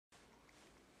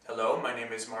Hello, my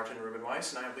name is Martin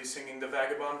Rubenweiss, and I will be singing the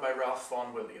Vagabond by Ralph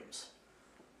Vaughan Williams.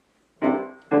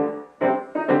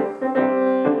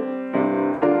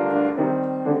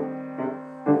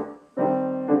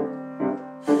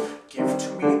 Give to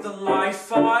me the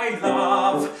life I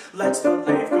love, let the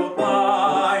lave go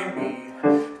by me.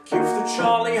 Give the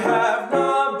jolly heaven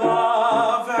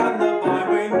above, and the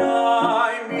byway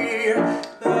nigh me.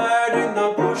 Bed in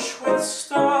the bush with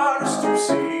stars to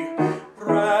see,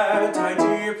 bread I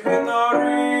deep in the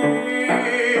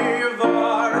river.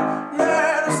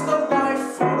 There's the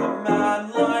life for a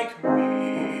man like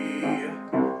me.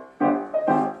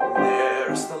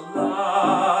 There's the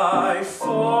life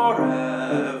forever.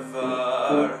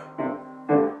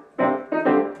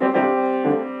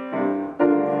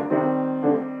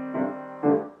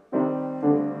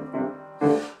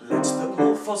 Let the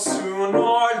blow fall soon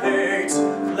or late,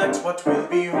 let what will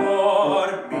be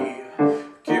o'er me.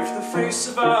 Give the face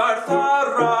of earth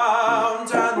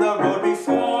around, and the road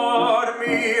before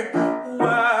me.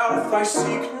 Wealth I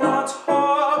seek not,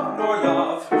 hope nor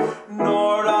love,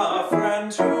 nor a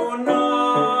friend to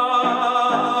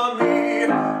know me.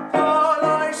 All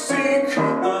I seek,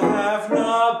 the heaven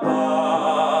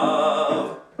above,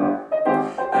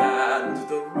 and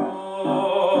the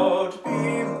road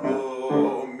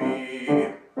below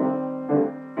me.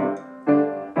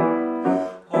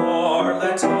 Or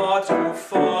let autumn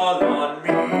fall on me,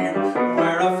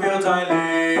 where afield I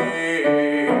linger,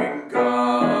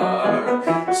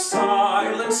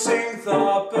 silencing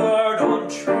the bird on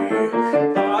tree,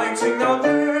 biting the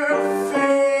blue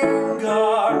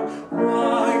finger.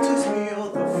 White as meal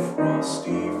the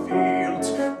frosty field,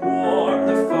 warm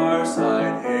the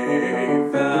fireside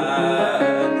haven.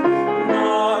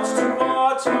 Not to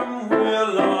autumn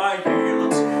will I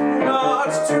yield,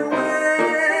 not to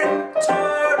winter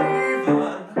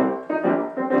even.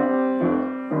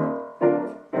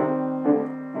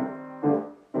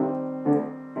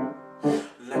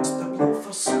 Let the blow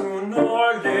fall soon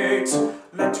or late,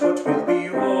 let what will be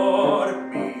o'er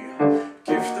me.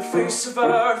 Give the face of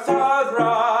earth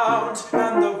around,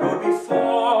 and the